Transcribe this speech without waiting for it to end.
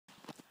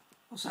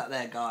What's up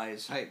there,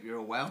 guys? Hope you're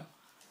all well.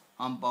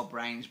 I'm Bob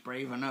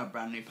Rainsbury. I know a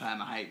brand new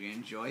poem I hope you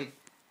enjoy.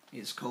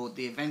 It's called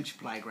The Adventure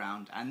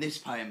Playground, and this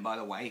poem, by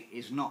the way,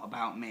 is not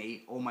about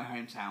me or my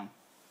hometown.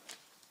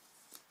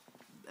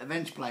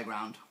 Adventure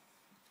Playground.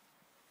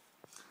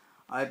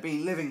 I've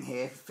been living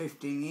here for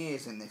 15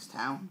 years in this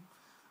town,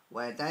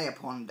 where day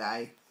upon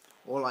day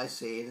all I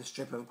see is a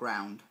strip of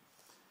ground.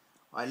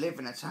 I live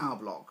in a tower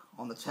block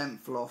on the 10th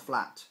floor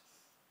flat.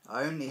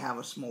 I only have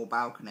a small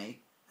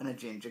balcony and a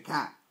ginger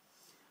cat.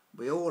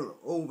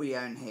 All we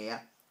own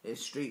here is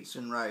streets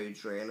and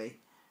roads, really.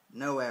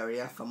 No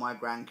area for my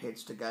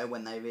grandkids to go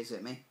when they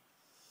visit me.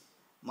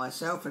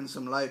 Myself and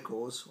some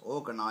locals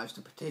organised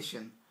a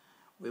petition.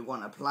 We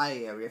want a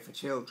play area for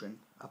children,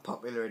 a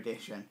popular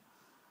edition.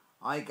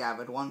 I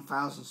gathered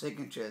 1,000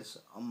 signatures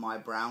on my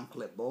brown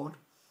clipboard.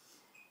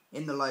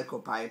 In the local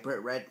paper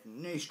it read,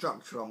 "New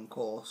structure on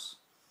course."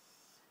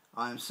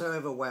 I am so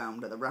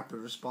overwhelmed at the rapid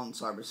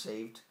response I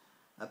received.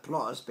 A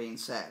plot has been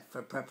set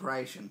for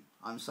preparation.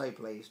 I'm so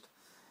pleased.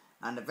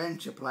 An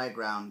adventure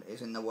playground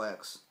is in the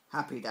works.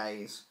 Happy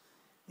days.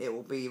 It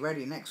will be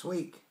ready next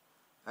week.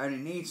 Only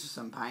needs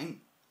some paint.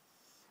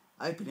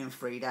 Open in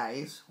 3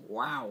 days.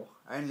 Wow,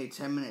 only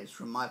 10 minutes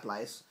from my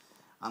place.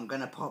 I'm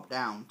going to pop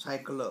down,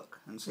 take a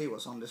look and see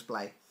what's on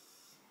display.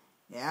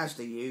 It has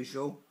the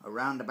usual, a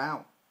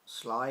roundabout,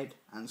 slide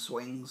and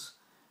swings,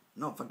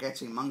 not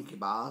forgetting monkey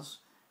bars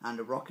and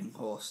a rocking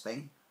horse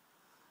thing.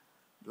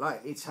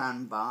 Lightly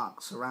tan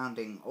bark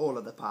surrounding all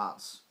of the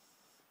parts.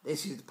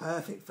 This is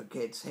perfect for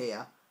kids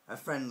here, a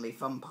friendly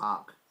fun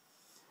park.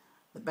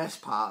 The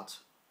best part,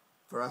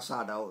 for us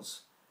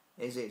adults,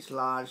 is its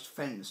large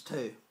fence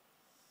too.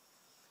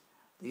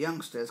 The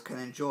youngsters can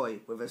enjoy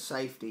with a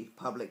safety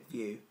public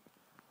view.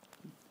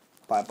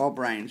 By Bob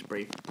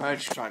Rainsbury.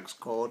 Poetry track's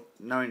called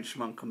No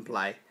Instrument Can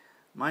Play.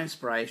 My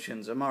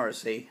inspirations are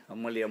Morrissey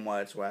and William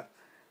Wordsworth,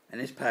 and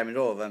this poem is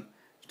all of them,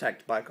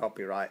 protected by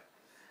copyright.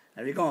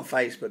 And if you go on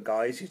Facebook,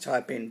 guys, you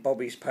type in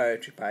Bobby's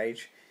Poetry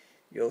page,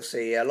 you'll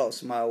see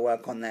lots of my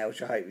work on there,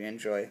 which I hope you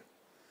enjoy.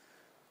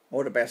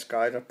 All the best,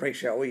 guys. I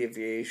appreciate all your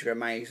views. You're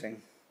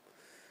amazing.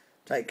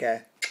 Take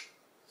care.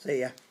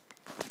 See ya.